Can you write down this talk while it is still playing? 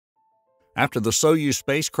After the Soyuz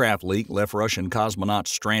spacecraft leak left Russian cosmonauts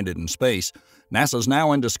stranded in space, NASA is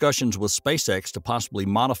now in discussions with SpaceX to possibly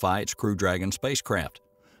modify its Crew Dragon spacecraft.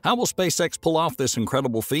 How will SpaceX pull off this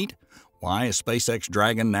incredible feat? Why is SpaceX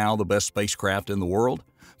Dragon now the best spacecraft in the world?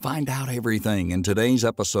 Find out everything in today's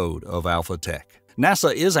episode of Alpha Tech.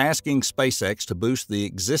 NASA is asking SpaceX to boost the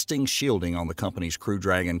existing shielding on the company's Crew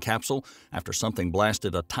Dragon capsule after something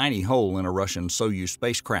blasted a tiny hole in a Russian Soyuz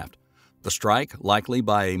spacecraft. The strike, likely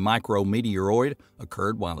by a micrometeoroid,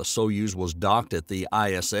 occurred while the Soyuz was docked at the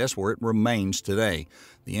ISS, where it remains today.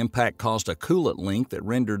 The impact caused a coolant leak that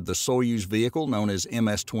rendered the Soyuz vehicle, known as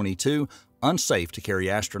MS-22, unsafe to carry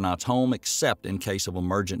astronauts home except in case of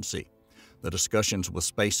emergency. The discussions with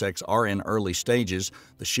SpaceX are in early stages.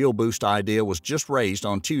 The shield boost idea was just raised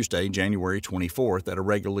on Tuesday, January 24th, at a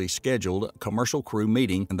regularly scheduled Commercial Crew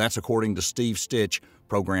meeting, and that's according to Steve Stitch,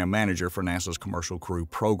 Program Manager for NASA's Commercial Crew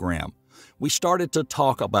program. "We started to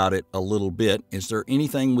talk about it a little bit. Is there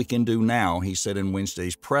anything we can do now?" he said in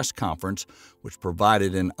Wednesday's press conference, which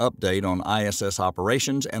provided an update on ISS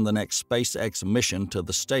operations and the next SpaceX mission to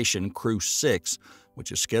the station, Crew 6,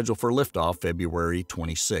 which is scheduled for liftoff February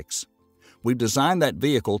 26. "We've designed that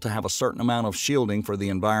vehicle to have a certain amount of shielding for the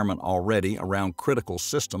environment already around critical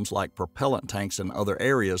systems like propellant tanks and other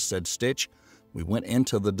areas," said Stitch. "We went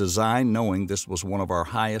into the design knowing this was one of our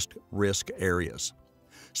highest risk areas."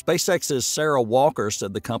 SpaceX's Sarah Walker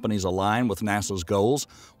said the company's aligned with NASA's goals.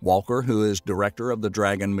 Walker, who is director of the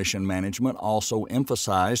Dragon mission management, also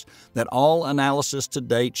emphasized that all analysis to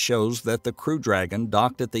date shows that the Crew Dragon,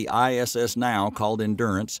 docked at the ISS now called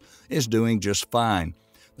Endurance, is doing just fine.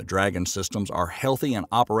 "The Dragon systems are healthy and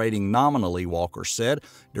operating nominally," Walker said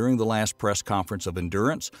during the last press conference of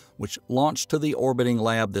Endurance, which launched to the orbiting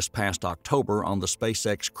lab this past October on the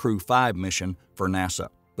SpaceX Crew 5 mission for NASA.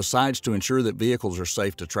 Besides, to ensure that vehicles are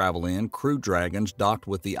safe to travel in, Crew Dragons docked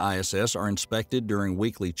with the ISS are inspected during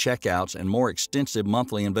weekly checkouts and more extensive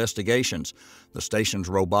monthly investigations. The station's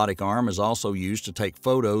robotic arm is also used to take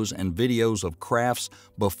photos and videos of crafts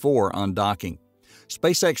before undocking.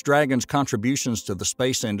 SpaceX Dragon's contributions to the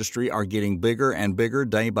space industry are getting bigger and bigger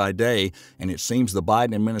day by day, and it seems the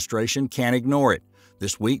Biden administration can't ignore it.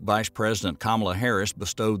 This week, Vice President Kamala Harris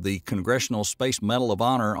bestowed the Congressional Space Medal of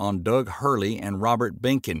Honor on Doug Hurley and Robert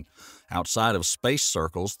Behnken. Outside of space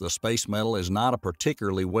circles, the Space Medal is not a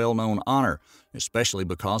particularly well-known honor, especially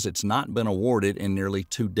because it's not been awarded in nearly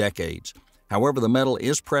 2 decades. However, the medal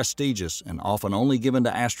is prestigious and often only given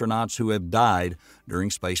to astronauts who have died during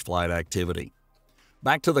spaceflight activity.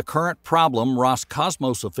 Back to the current problem,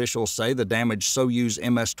 Roscosmos officials say the damaged Soyuz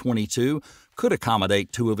MS-22 could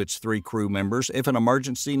accommodate 2 of its 3 crew members if an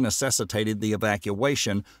emergency necessitated the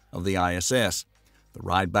evacuation of the ISS. The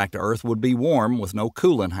ride back to Earth would be warm, with no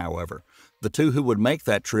coolant, however. The 2 who would make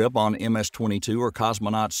that trip on MS-22 are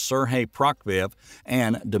cosmonauts Sergei Prokofiev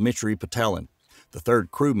and Dmitry Petelin. The 3rd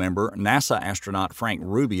crew member, NASA astronaut Frank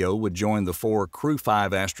Rubio, would join the 4 Crew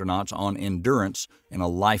 5 astronauts on Endurance in a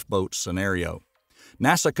lifeboat scenario.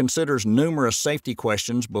 NASA considers numerous safety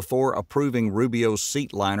questions before approving Rubio's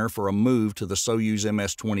seat liner for a move to the Soyuz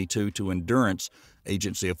MS-22 to Endurance,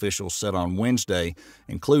 agency officials said on Wednesday,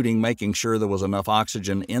 including making sure there was enough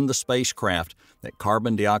oxygen in the spacecraft that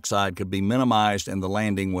carbon dioxide could be minimized and the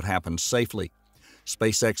landing would happen safely.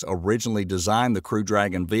 SpaceX originally designed the Crew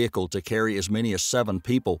Dragon vehicle to carry as many as 7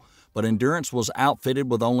 people, but Endurance was outfitted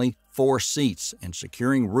with only 4 seats, and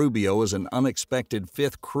securing Rubio as an unexpected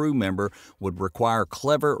 5th crew member would require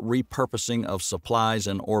clever repurposing of supplies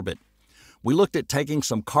in orbit. "We looked at taking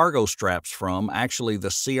some cargo straps from, actually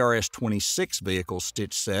the CRS-26 vehicle,"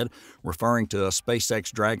 Stitch said, referring to a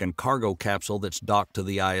SpaceX Dragon cargo capsule that's docked to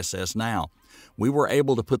the ISS now. "We were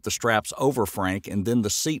able to put the straps over Frank and then the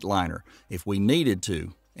seat liner, if we needed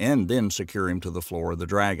to, and then secure him to the floor of the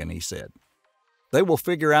Dragon," he said. "They will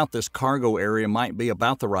figure out this cargo area might be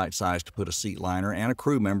about the right size to put a seat liner and a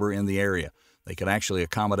crew member in the area. They could actually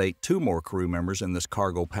accommodate 2 more crew members in this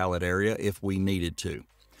cargo pallet area if we needed to."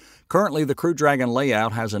 Currently, the Crew Dragon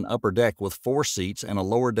layout has an upper deck with 4 seats and a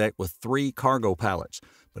lower deck with 3 cargo pallets.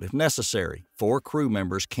 But if necessary, 4 crew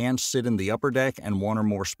members can sit in the upper deck, and 1 or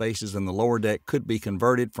more spaces in the lower deck could be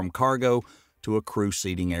converted from cargo to a crew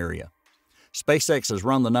seating area. SpaceX has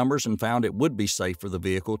run the numbers and found it would be safe for the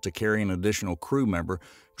vehicle to carry an additional crew member.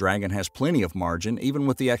 Dragon has plenty of margin, even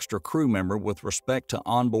with the extra crew member, with respect to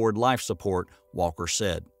onboard life support, Walker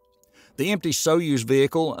said. The empty Soyuz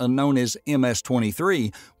vehicle, known as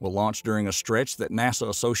MS-23, will launch during a stretch that NASA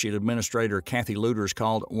Associate Administrator Kathy Lueders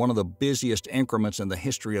called one of the busiest increments in the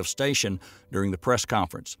history of station during the press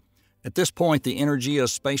conference. At this point, the Energia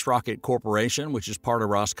Space Rocket Corporation, which is part of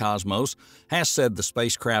Roscosmos, has said the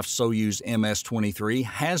spacecraft Soyuz MS-23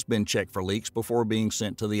 has been checked for leaks before being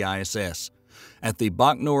sent to the ISS. At the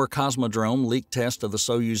Bakhmur Cosmodrome, leak tests of the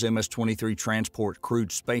Soyuz MS-23 transport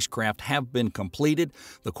crewed spacecraft have been completed,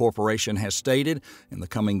 the corporation has stated. In the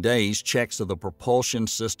coming days, checks of the propulsion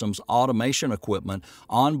system's automation equipment,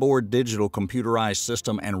 onboard digital computerized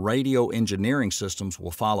system, and radio engineering systems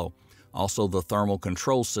will follow. Also, the thermal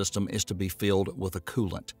control system is to be filled with a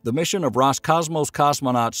coolant. The mission of Roscosmos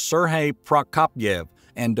cosmonauts Sergei Prokopyev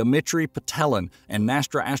and Dmitry Petelin and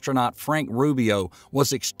NASA astronaut Frank Rubio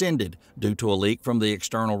was extended due to a leak from the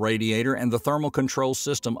external radiator and the thermal control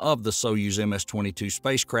system of the Soyuz MS-22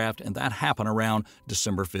 spacecraft, and that happened around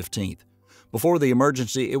December 15th. Before the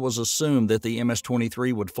emergency, it was assumed that the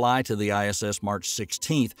MS-23 would fly to the ISS March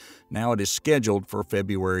 16th. Now it is scheduled for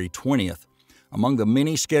February 20th. Among the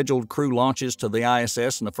many scheduled crew launches to the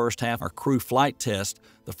ISS in the first half are crew flight tests,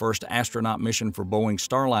 the first astronaut mission for Boeing's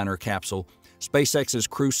Starliner capsule, SpaceX's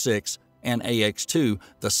Crew 6, and AX-2,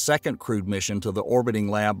 the second crewed mission to the orbiting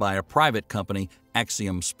lab by a private company,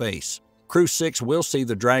 Axiom Space. Crew 6 will see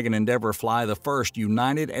the Dragon Endeavour fly the first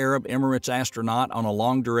United Arab Emirates astronaut on a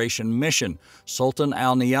long-duration mission, Sultan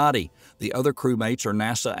Al-Niyadi. The other crewmates are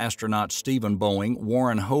NASA astronaut Stephen Boeing,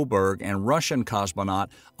 Warren Hoburg, and Russian cosmonaut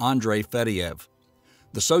Andrei Fedyaev.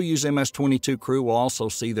 The Soyuz MS-22 crew will also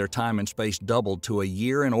see their time in space doubled to a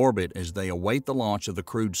year in orbit as they await the launch of the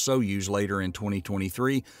crewed Soyuz later in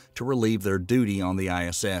 2023 to relieve their duty on the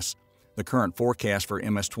ISS. The current forecast for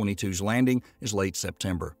MS-22's landing is late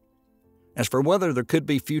September. As for whether there could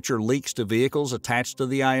be future leaks to vehicles attached to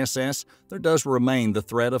the ISS, there does remain the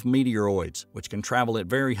threat of meteoroids, which can travel at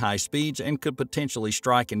very high speeds and could potentially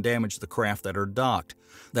strike and damage the craft that are docked.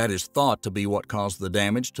 That is thought to be what caused the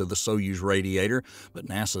damage to the Soyuz radiator, but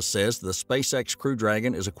NASA says the SpaceX Crew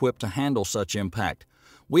Dragon is equipped to handle such impact.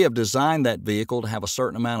 We have designed that vehicle to have a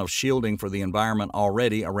certain amount of shielding for the environment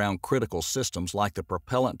already around critical systems like the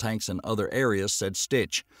propellant tanks and other areas, said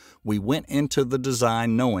Stitch. We went into the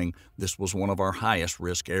design knowing this was one of our highest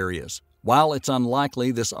risk areas. While it's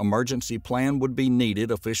unlikely this emergency plan would be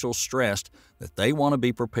needed, officials stressed that they want to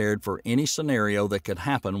be prepared for any scenario that could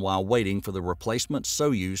happen while waiting for the replacement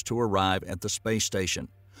Soyuz to arrive at the space station.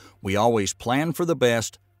 We always plan for the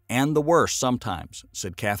best and the worst sometimes,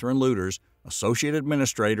 said Catherine Luters, Associate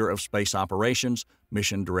Administrator of Space Operations,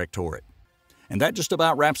 Mission Directorate. And that just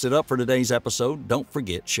about wraps it up for today's episode. Don't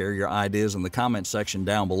forget, share your ideas in the comment section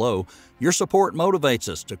down below. Your support motivates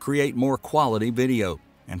us to create more quality video.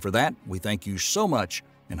 And for that, we thank you so much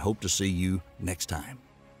and hope to see you next time.